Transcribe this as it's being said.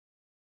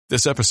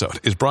This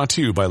episode is brought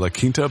to you by La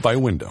Quinta by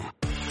Wyndham.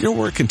 Your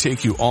work can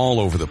take you all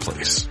over the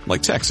place,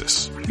 like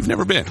Texas. You've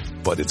never been,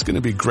 but it's going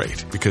to be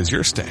great because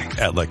you're staying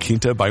at La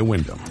Quinta by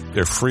Wyndham.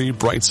 Their free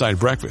Bright Side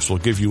breakfast will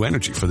give you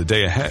energy for the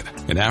day ahead.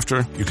 And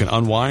after, you can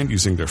unwind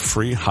using their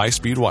free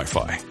high-speed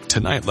Wi-Fi.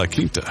 Tonight, La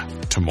Quinta.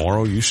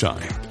 Tomorrow, you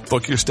shine.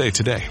 Book your stay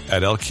today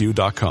at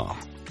LQ.com.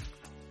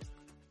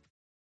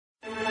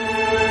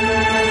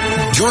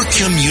 You're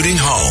commuting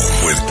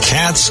home with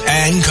Katz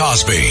and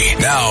Cosby.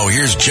 Now,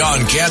 here's John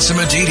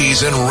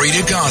Catsimatidis and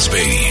Rita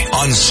Cosby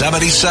on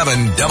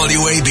 77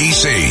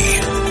 WABC.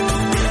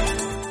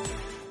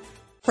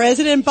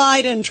 President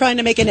Biden trying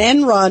to make an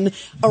end run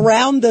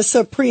around the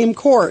Supreme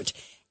Court.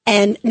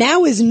 And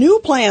now his new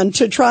plan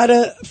to try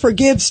to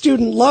forgive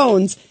student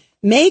loans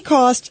may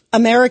cost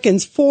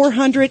Americans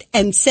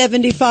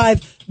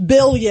 $475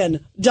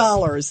 billion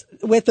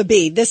with a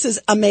B. This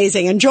is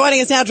amazing. And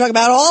joining us now to talk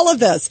about all of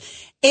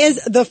this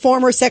is the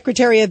former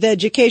Secretary of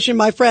Education,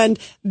 my friend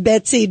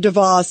Betsy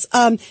DeVos.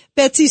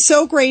 Betsy,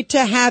 so great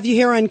to have you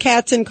here on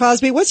Katz and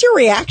Cosby. What's your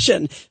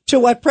reaction to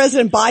what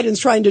President Biden's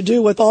trying to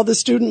do with all the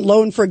student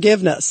loan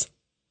forgiveness?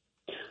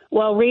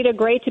 Well, Rita,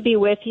 great to be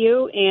with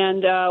you.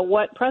 And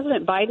what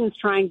President Biden's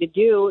trying to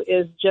do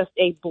is just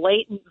a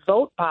blatant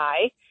vote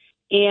buy.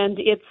 And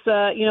it's,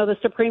 the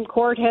Supreme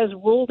Court has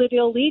ruled it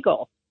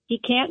illegal. He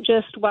can't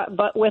just,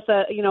 but with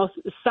a,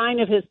 sign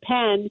of his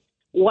pen,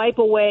 wipe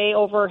away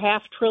over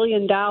 $500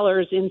 billion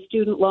in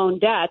student loan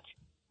debt.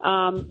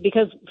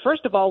 Because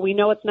first of all, we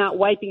know it's not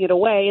wiping it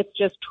away. It's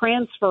just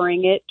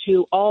transferring it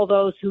to all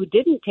those who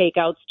didn't take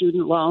out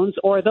student loans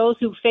or those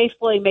who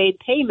faithfully made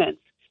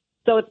payments.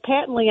 So it's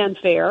patently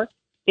unfair.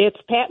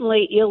 It's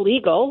patently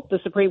illegal. The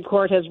Supreme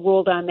Court has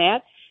ruled on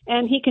that.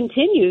 And he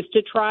continues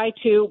to try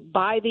to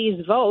buy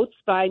these votes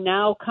by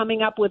now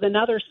coming up with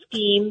another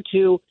scheme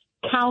to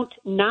count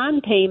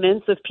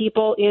non-payments of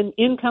people in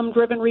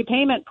income-driven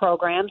repayment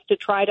programs to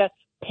try to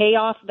pay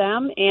off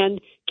them and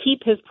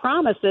keep his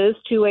promises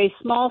to a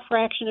small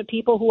fraction of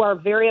people who are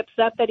very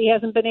upset that he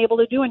hasn't been able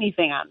to do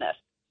anything on this.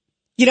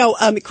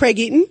 Craig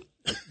Eaton?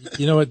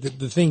 You know what?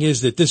 The thing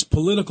is that this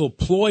political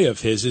ploy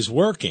of his is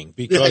working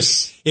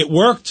because It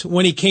worked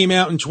when he came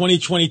out in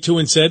 2022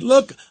 and said,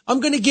 look, I'm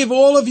going to give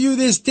all of you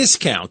this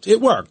discount. It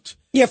worked.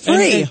 Yeah,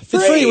 free. For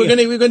free.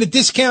 We're going to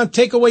discount,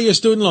 take away your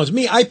student loans.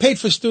 I paid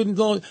for student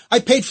loans. I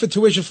paid for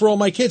tuition for all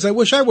my kids. I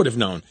wish I would have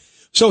known.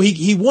 So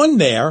he won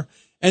there.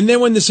 And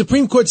then when the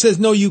Supreme Court says,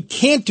 no, you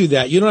can't do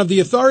that, you don't have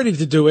the authority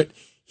to do it,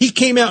 he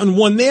came out and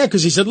won there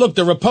because he said, look,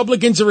 the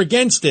Republicans are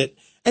against it.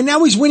 And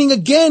now he's winning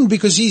again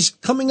because he's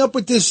coming up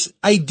with this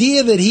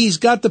idea that he's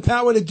got the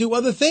power to do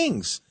other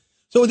things.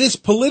 So this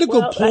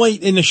political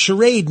point in the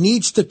charade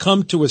needs to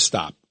come to a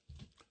stop.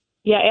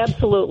 Yeah,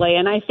 absolutely.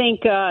 And I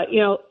think,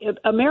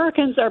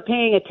 Americans are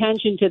paying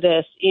attention to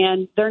this,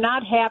 and they're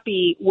not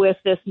happy with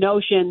this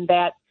notion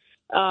that,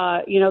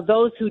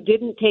 those who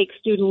didn't take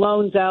student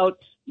loans out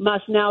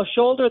must now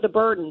shoulder the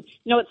burden.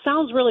 It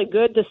sounds really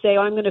good to say,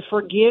 I'm going to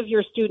forgive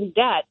your student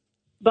debt,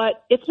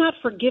 but it's not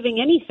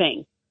forgiving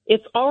anything.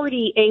 It's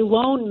already a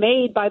loan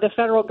made by the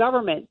federal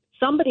government.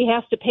 Somebody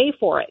has to pay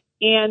for it.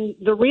 And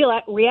the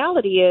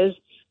reality is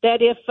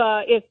that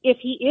if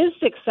he is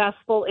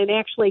successful in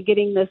actually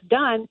getting this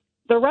done,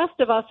 the rest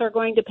of us are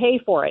going to pay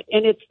for it.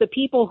 And it's the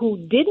people who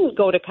didn't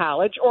go to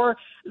college or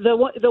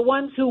the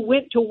ones who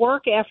went to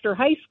work after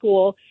high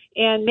school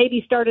and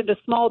maybe started a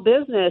small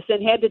business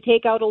and had to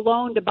take out a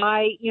loan to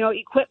buy,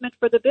 equipment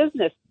for the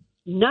business.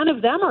 None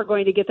of them are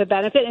going to get the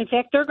benefit. In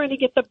fact, they're going to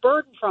get the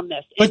burden from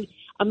this. And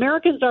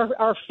Americans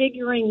are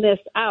figuring this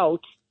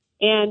out.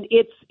 And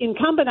it's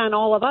incumbent on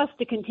all of us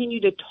to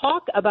continue to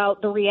talk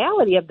about the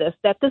reality of this,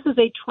 that this is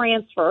a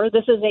transfer.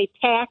 This is a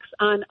tax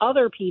on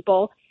other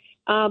people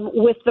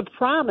with the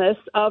promise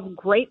of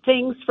great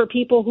things for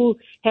people who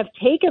have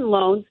taken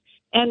loans.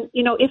 And,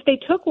 if they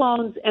took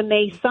loans and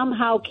they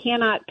somehow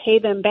cannot pay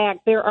them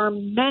back, there are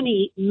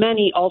many,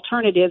 many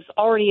alternatives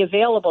already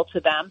available to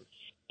them.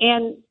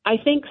 And I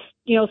think,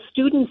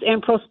 students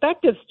and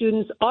prospective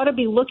students ought to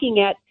be looking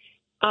at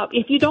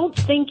if you don't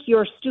think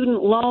your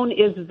student loan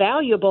is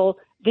valuable,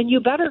 then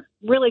you better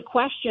really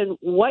question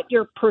what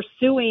you're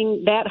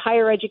pursuing that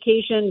higher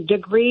education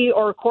degree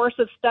or course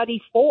of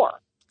study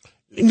for.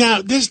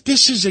 Now,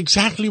 this is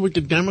exactly what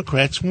the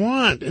Democrats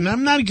want. And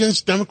I'm not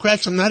against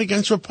Democrats. I'm not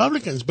against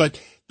Republicans.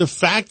 But the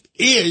fact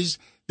is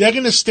they're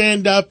going to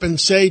stand up and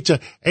say to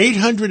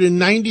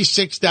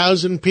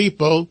 896,000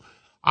 people,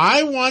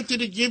 I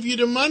wanted to give you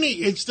the money.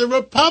 It's the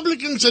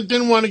Republicans that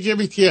didn't want to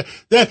give it to you.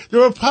 The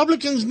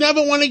Republicans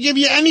never want to give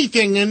you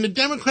anything, and the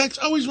Democrats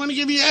always want to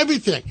give you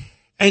everything.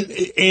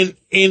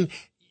 And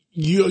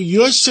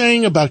you're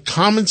saying about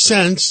common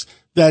sense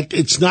that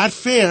it's not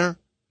fair,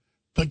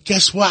 but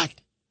guess what?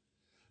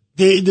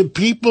 The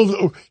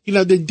people,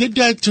 they did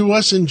that to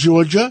us in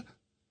Georgia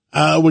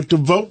with the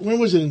vote. When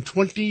was it? In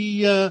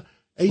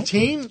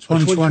 2018?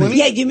 2020.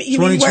 Yeah, you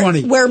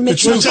mean where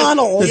Mitch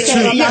McConnell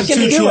said, I'm not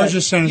going to do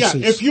it. Yeah,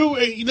 if you,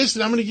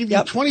 listen, I'm going to give you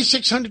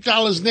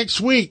 $2,600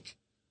 next week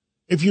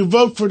if you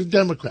vote for the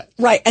Democrats.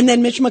 Right. And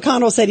then Mitch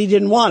McConnell said he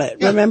didn't want it.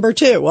 Yeah. Remember,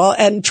 too. Well,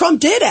 and Trump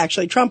did,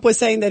 actually. Trump was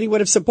saying that he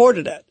would have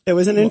supported it. It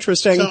was an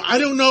interesting. So I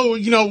don't know,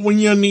 when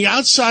you're on the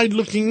outside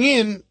looking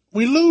in,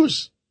 we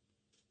lose.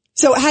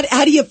 So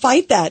how do you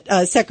fight that,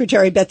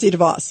 Secretary Betsy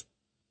DeVos?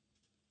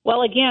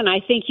 Well, again, I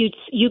think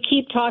you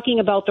keep talking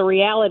about the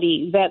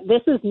reality that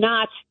this is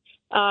not,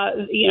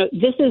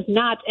 this is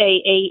not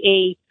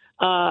a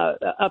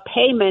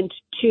payment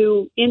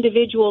to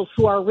individuals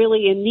who are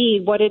really in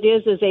need. What it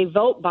is a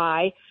vote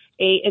buy,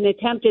 an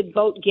attempted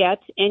vote get.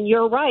 And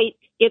you're right,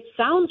 it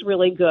sounds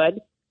really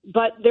good,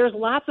 but there's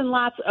lots and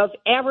lots of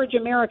average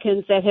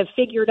Americans that have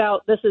figured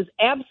out this is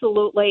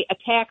absolutely a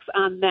tax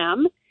on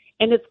them,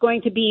 and it's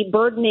going to be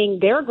burdening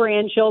their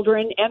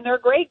grandchildren and their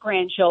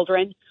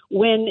great-grandchildren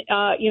when,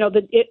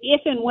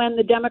 if and when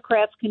the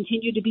Democrats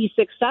continue to be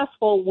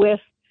successful with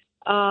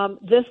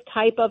this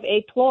type of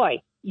a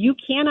ploy. You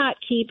cannot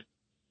keep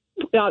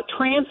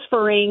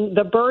transferring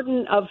the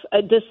burden of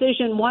a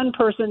decision one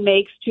person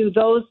makes to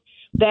those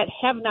that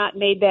have not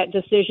made that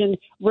decision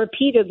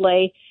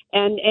repeatedly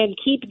and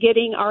keep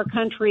getting our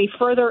country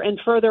further and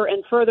further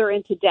and further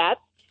into debt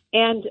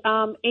and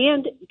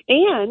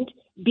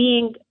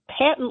being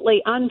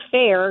patently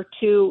unfair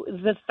to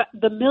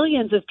the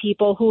millions of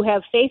people who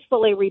have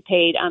faithfully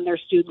repaid on their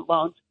student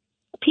loans.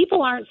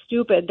 People aren't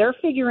stupid. They're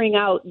figuring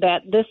out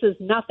that this is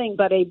nothing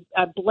but a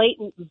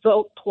blatant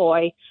vote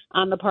ploy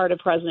on the part of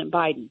President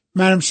Biden.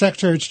 Madam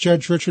Secretary, it's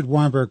Judge Richard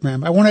Weinberg,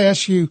 ma'am. I want to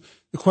ask you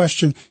the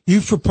question.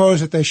 You've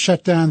proposed that they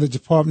shut down the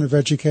Department of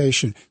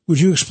Education.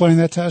 Would you explain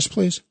that to us,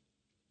 please?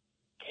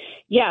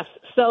 Yes.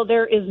 So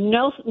there is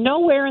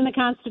nowhere in the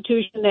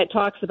Constitution that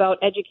talks about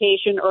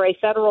education or a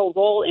federal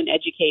role in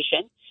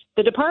education.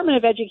 The Department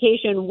of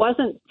Education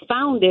wasn't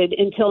founded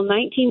until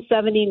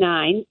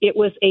 1979. It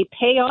was a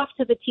payoff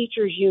to the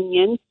teachers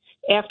union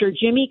after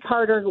Jimmy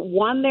Carter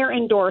won their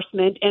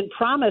endorsement and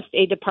promised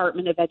a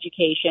Department of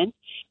Education,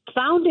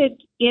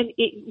 founded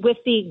with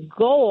the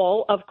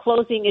goal of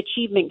closing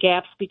achievement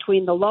gaps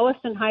between the lowest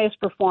and highest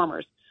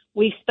performers.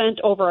 We've spent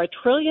over $1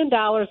 trillion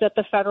at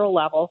the federal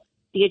level.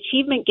 The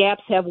achievement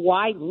gaps have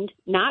widened,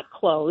 not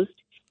closed.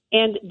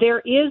 And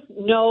there is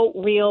no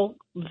real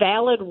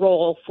valid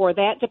role for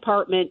that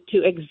department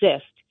to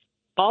exist.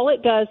 All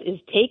it does is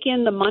take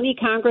in the money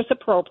Congress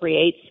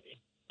appropriates,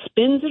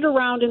 spins it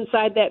around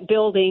inside that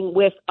building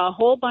with a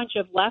whole bunch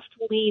of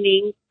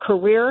left-leaning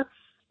career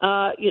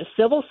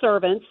civil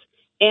servants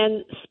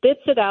and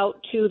spits it out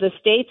to the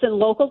states and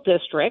local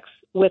districts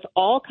with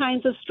all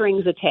kinds of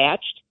strings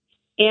attached.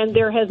 And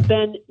there has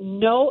been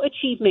no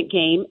achievement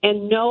gain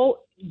and no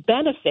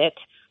benefit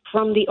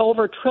from the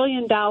over $1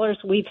 trillion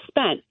we've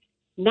spent.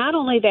 Not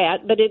only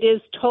that, but it is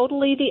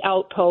totally the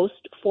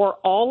outpost for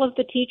all of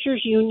the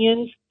teachers'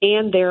 unions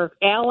and their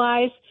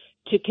allies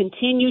to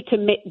continue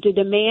to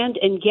demand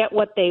and get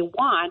what they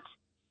want,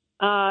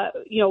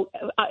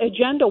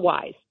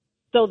 agenda-wise.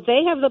 So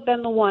they have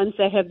been the ones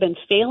that have been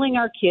failing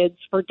our kids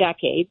for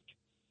decades,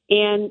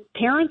 and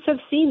parents have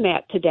seen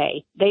that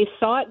today. They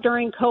saw it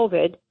during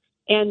COVID,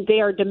 and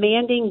they are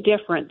demanding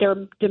different.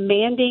 They're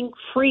demanding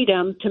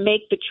freedom to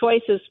make the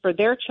choices for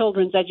their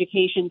children's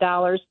education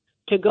dollars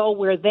to go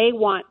where they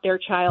want their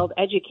child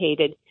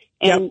educated.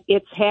 And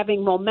It's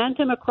having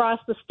momentum across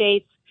the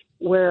states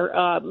where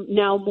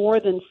now more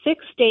than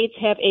 6 states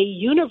have a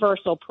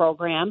universal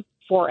program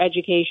for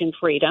education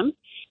freedom.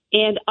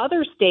 And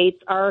other states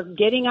are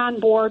getting on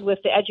board with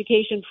the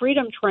education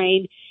freedom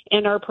train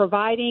and are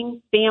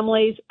providing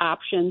families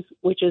options,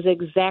 which is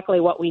exactly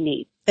what we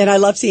need. And I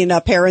love seeing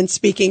parents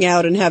speaking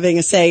out and having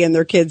a say in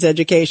their kids'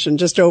 education.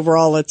 Just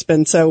overall, it's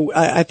been so,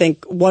 I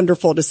think,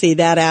 wonderful to see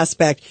that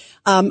aspect.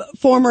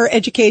 Former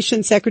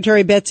Education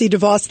Secretary Betsy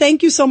DeVos,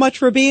 thank you so much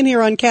for being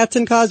here on Katz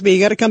and Cosby. You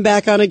got to come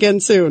back on again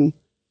soon.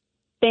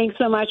 Thanks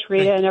so much,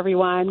 Rita and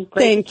everyone.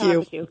 Great to talk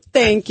with you.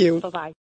 Thank you. Bye-bye.